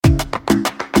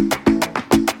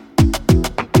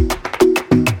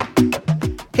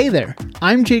Hey there,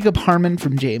 I'm Jacob Harmon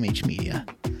from JMH Media.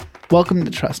 Welcome to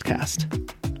Trustcast.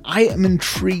 I am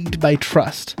intrigued by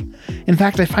trust. In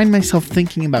fact, I find myself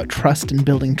thinking about trust and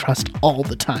building trust all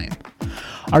the time.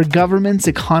 Our governments,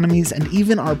 economies, and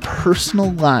even our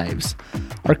personal lives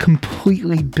are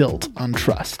completely built on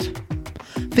trust.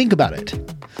 Think about it.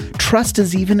 Trust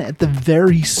is even at the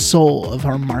very soul of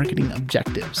our marketing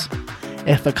objectives.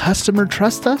 If a customer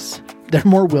trusts us, they're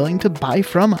more willing to buy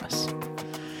from us.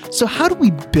 So how do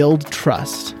we build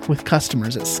trust with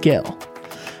customers at scale?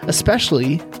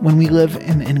 Especially when we live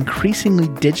in an increasingly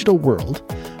digital world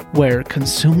where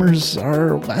consumers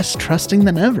are less trusting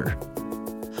than ever.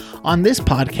 On this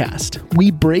podcast,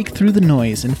 we break through the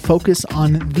noise and focus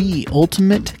on the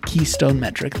ultimate keystone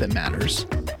metric that matters.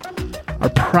 Our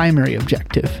primary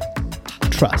objective,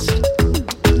 trust.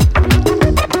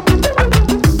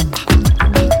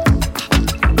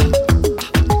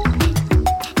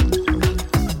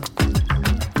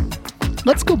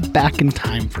 Let's go back in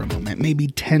time for a moment, maybe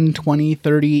 10, 20,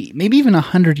 30, maybe even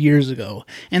 100 years ago,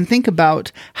 and think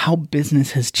about how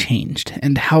business has changed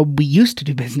and how we used to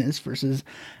do business versus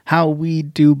how we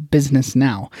do business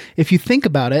now. If you think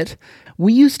about it,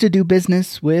 we used to do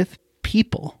business with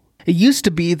people. It used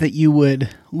to be that you would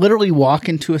literally walk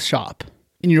into a shop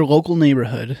in your local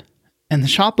neighborhood, and the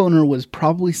shop owner was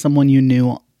probably someone you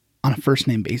knew on a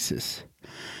first-name basis.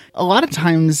 A lot of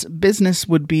times, business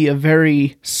would be a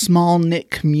very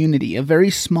small-knit community, a very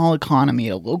small economy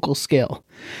at a local scale.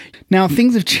 Now,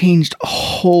 things have changed a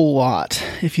whole lot.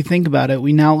 If you think about it,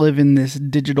 we now live in this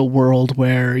digital world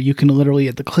where you can literally,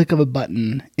 at the click of a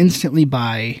button, instantly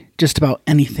buy just about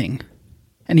anything,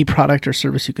 any product or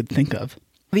service you could think of.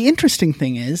 The interesting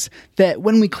thing is that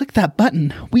when we click that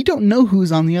button, we don't know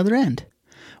who's on the other end.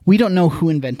 We don't know who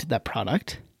invented that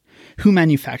product, who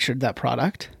manufactured that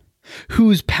product,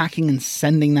 who's packing and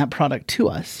sending that product to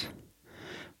us.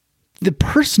 The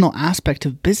personal aspect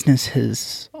of business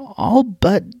has all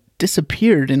but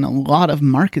disappeared in a lot of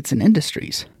markets and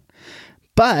industries.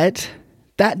 But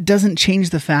that doesn't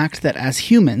change the fact that as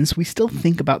humans, we still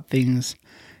think about things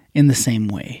in the same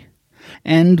way.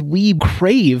 And we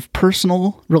crave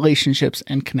personal relationships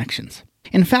and connections.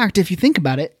 In fact, if you think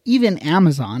about it, even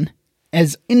Amazon,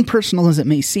 as impersonal as it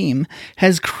may seem,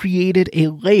 has created a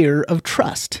layer of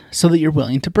trust so that you're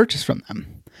willing to purchase from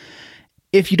them.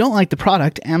 If you don't like the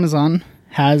product, Amazon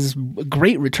has a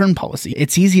great return policy.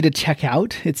 It's easy to check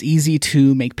out, it's easy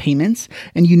to make payments,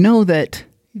 and you know that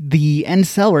the end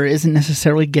seller isn't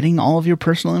necessarily getting all of your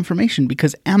personal information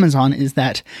because Amazon is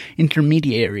that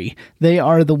intermediary. They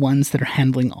are the ones that are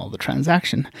handling all the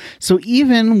transaction. So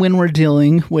even when we're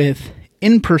dealing with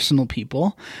impersonal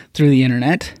people through the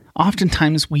internet,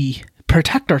 oftentimes we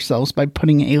protect ourselves by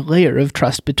putting a layer of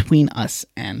trust between us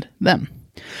and them.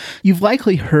 You've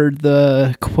likely heard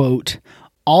the quote,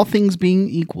 "All things being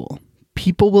equal,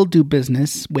 people will do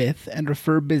business with and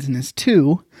refer business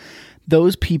to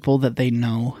those people that they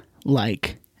know,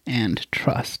 like, and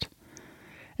trust."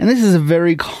 And this is a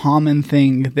very common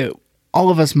thing that all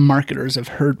of us marketers have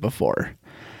heard before.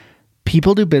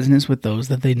 People do business with those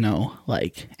that they know,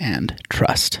 like, and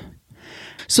trust.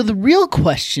 So the real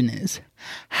question is,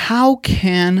 how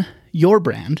can your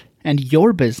brand and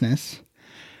your business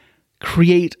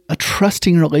create a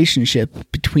trusting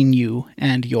relationship between you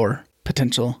and your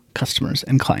potential customers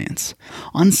and clients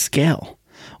on scale?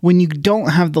 When you don't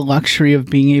have the luxury of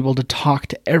being able to talk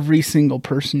to every single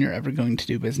person you're ever going to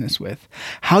do business with,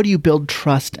 how do you build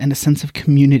trust and a sense of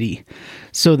community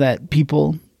so that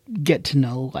people get to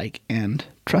know, like, and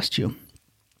trust you?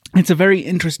 It's a very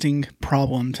interesting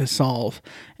problem to solve,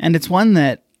 and it's one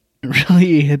that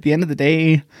really, at the end of the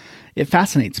day, it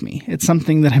fascinates me. It's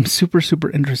something that I'm super, super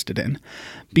interested in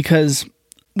because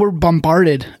we're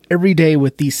bombarded every day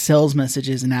with these sales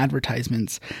messages and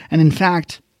advertisements, and in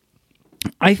fact,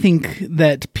 I think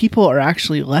that people are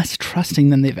actually less trusting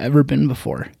than they've ever been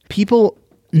before. People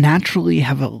naturally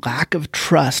have a lack of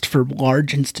trust for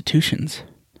large institutions.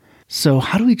 So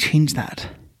how do we change that?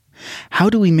 How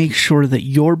do we make sure that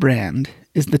your brand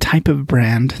is the type of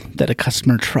brand that a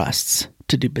customer trusts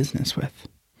to do business with?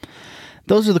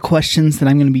 Those are the questions that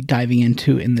I'm going to be diving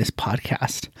into in this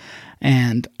podcast,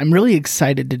 and I'm really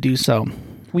excited to do so.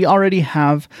 We already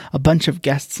have a bunch of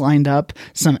guests lined up,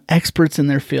 some experts in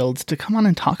their fields, to come on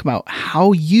and talk about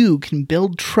how you can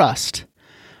build trust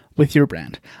with your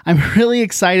brand. I'm really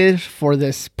excited for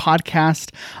this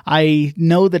podcast. I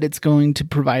know that it's going to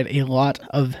provide a lot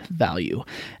of value.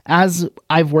 As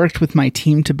I've worked with my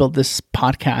team to build this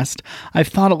podcast, I've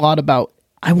thought a lot about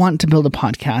I want to build a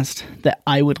podcast that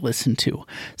I would listen to,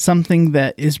 something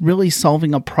that is really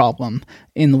solving a problem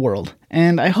in the world.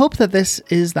 And I hope that this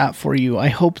is that for you. I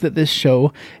hope that this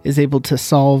show is able to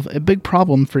solve a big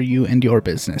problem for you and your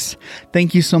business.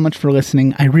 Thank you so much for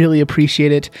listening. I really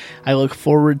appreciate it. I look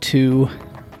forward to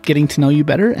getting to know you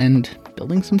better and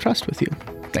building some trust with you.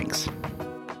 Thanks.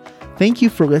 Thank you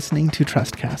for listening to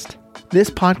Trustcast. This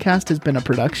podcast has been a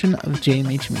production of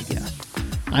JMH Media.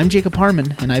 I'm Jacob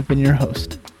Harmon, and I've been your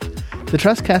host. The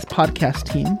Trustcast podcast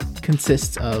team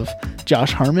consists of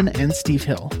Josh Harmon and Steve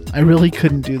Hill. I really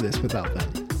couldn't do this without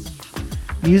them.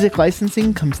 Music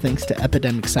licensing comes thanks to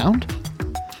Epidemic Sound.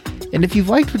 And if you've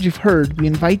liked what you've heard, we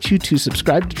invite you to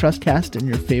subscribe to Trustcast in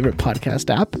your favorite podcast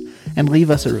app and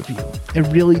leave us a review. It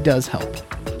really does help.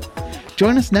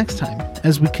 Join us next time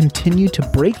as we continue to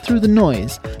break through the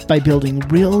noise by building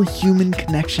real human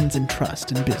connections and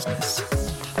trust in business.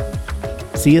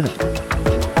 See you then.